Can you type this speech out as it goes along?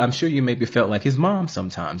I'm sure you maybe felt like his mom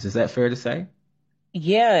sometimes. Is that fair to say?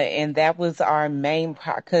 Yeah, and that was our main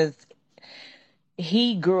part because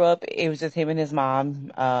he grew up, it was just him and his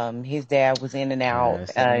mom. His dad was in and out.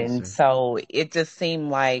 That's the And answer. so it just seemed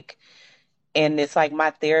like, and it's like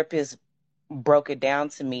my therapist broke it down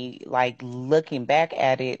to me, like looking back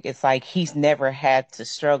at it, it's like he's never had to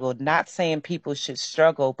struggle. Not saying people should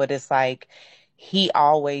struggle, but it's like he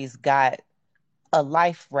always got a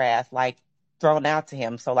life raft like thrown out to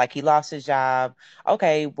him. So like he lost his job.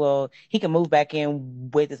 Okay, well, he can move back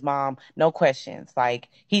in with his mom, no questions. Like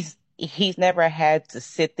he's never had to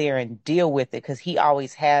sit there and deal with it because he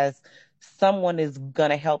always has someone is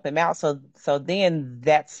gonna help him out. So then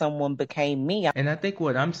that someone became me. And I think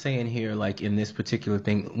what I'm saying here, like in this particular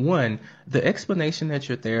thing, one, the explanation that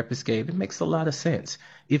your therapist gave, it makes a lot of sense.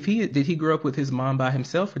 If he did he grow up with his mom by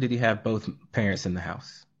himself or did he have both parents in the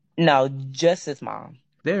house? No, just his mom.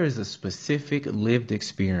 There is a specific lived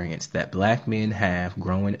experience that black men have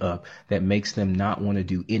growing up that makes them not want to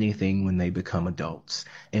do anything when they become adults.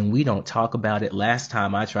 And we don't talk about it. Last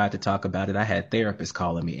time I tried to talk about it, I had therapists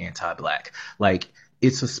calling me anti-black. Like,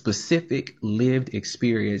 it's a specific lived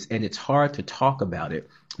experience and it's hard to talk about it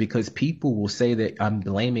because people will say that I'm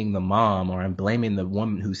blaming the mom or I'm blaming the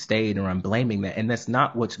woman who stayed or I'm blaming that. And that's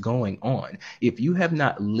not what's going on. If you have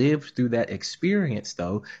not lived through that experience,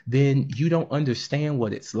 though, then you don't understand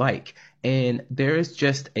what it's like. And there is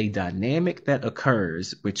just a dynamic that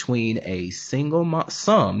occurs between a single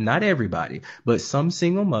some, not everybody, but some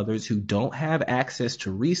single mothers who don't have access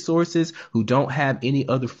to resources, who don't have any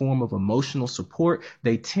other form of emotional support.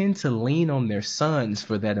 They tend to lean on their sons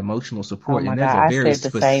for that emotional Oh support. my And God, I said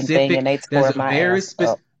the same thing and they tore my ass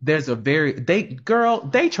up.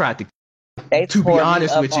 they tried They to be tore me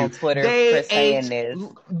honest up with on you, Twitter for they saying ain't,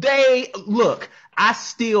 this. they, look, I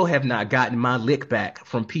still have not gotten my lick back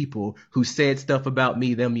from people who said stuff about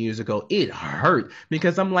me them years ago. It hurt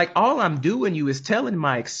because I'm like, all I'm doing you is telling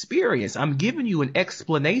my experience. I'm giving you an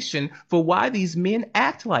explanation for why these men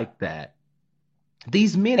act like that.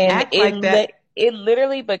 These men And act like that. it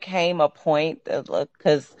literally became a point of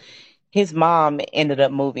because his mom ended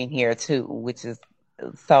up moving here too, which is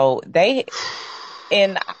so they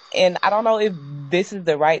and and I don't know if this is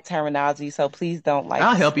the right terminology, so please don't like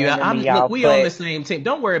I'll help you out. slander me, Look, y'all. we on the same team.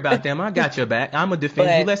 Don't worry about them. I got your back. I'm gonna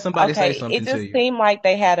defend you. But Let somebody say okay, it something to just you. seemed like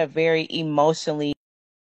they had a very emotionally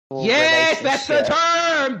Yes, that's the relationship.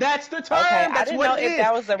 term. That's the Okay, term. I That's didn't what know it if is.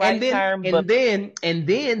 that was the And right then term, and but then and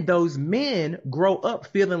then those men grow up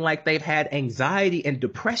feeling like they've had anxiety and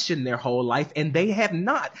depression their whole life and they have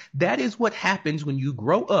not. That is what happens when you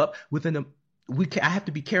grow up with an I have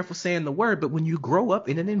to be careful saying the word, but when you grow up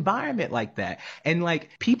in an environment like that, and like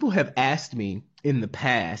people have asked me in the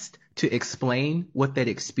past to explain what that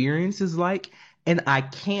experience is like, and I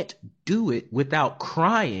can't do it without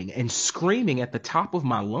crying and screaming at the top of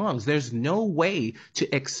my lungs. There's no way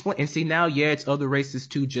to explain. And see, now, yeah, it's other races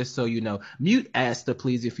too, just so you know. Mute Asta,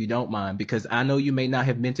 please, if you don't mind, because I know you may not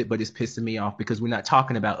have meant it, but it's pissing me off because we're not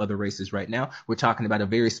talking about other races right now. We're talking about a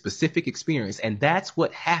very specific experience. And that's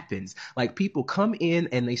what happens. Like people come in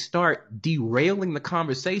and they start derailing the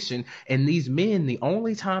conversation. And these men, the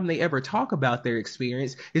only time they ever talk about their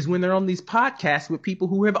experience is when they're on these podcasts with people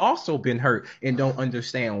who have also been hurt and don't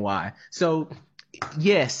understand why. So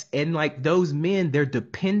yes, and like those men, they're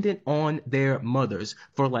dependent on their mothers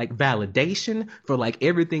for like validation, for like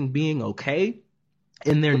everything being okay,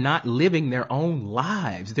 and they're not living their own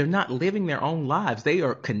lives. They're not living their own lives. They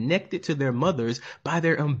are connected to their mothers by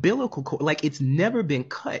their umbilical cord. Like it's never been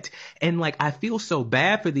cut. And like I feel so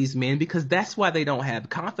bad for these men because that's why they don't have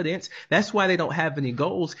confidence. That's why they don't have any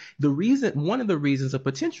goals. One of the reasons, a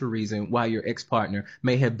potential reason why your ex-partner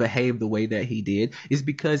may have behaved the way that he did is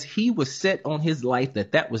because he was set on his life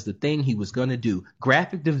that that was the thing he was going to do.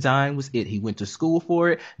 Graphic design was it. He went to school for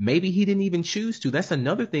it. Maybe he didn't even choose to. That's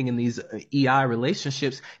another thing in these EI relationships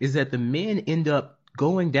is that the men end up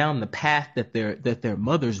going down the path that their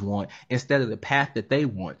mothers want instead of the path that they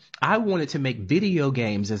want. I wanted to make video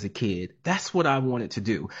games as a kid. That's what I wanted to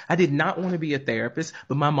do. I did not want to be a therapist,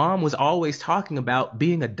 but my mom was always talking about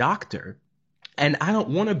being a doctor. And I don't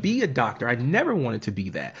want to be a doctor. I never wanted to be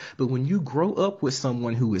that. But when you grow up with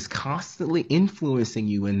someone who is constantly influencing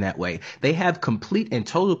you in that way, they have complete and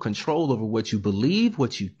total control over what you believe,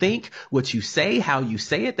 what you think, what you say, how you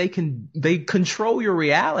say it. They control your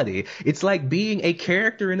reality. It's like being a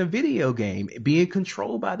character in a video game, being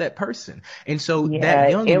controlled by that person. And so that yeah,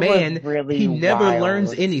 young it was man, really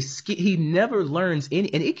wild. he never learns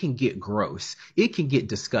any, and it can get gross. It can get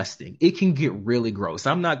disgusting. It can get really gross.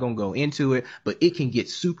 I'm not going to go into it, but it can get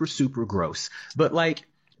super, super gross. But like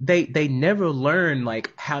they never learn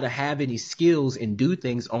like how to have any skills and do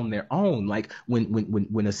things on their own. Like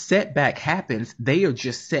when a setback happens, they are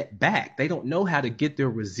just set back. They don't know how to get their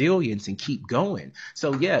resilience and keep going.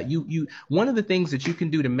 So yeah, you one of the things that you can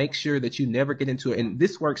do to make sure that you never get into it, and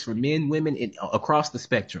this works for men, women, and across the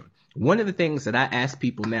spectrum. One of the things that I ask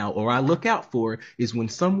people now, or I look out for, is when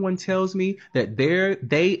someone tells me that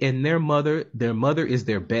they and their mother is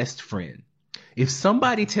their best friend. If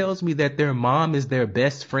somebody tells me that their mom is their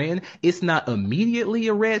best friend, it's not immediately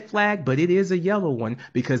a red flag, but it is a yellow one,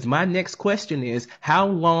 because my next question is, how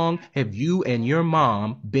long have you and your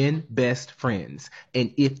mom been best friends?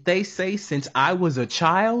 And if they say since I was a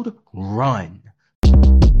child, run.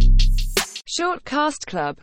 Short Cast Club.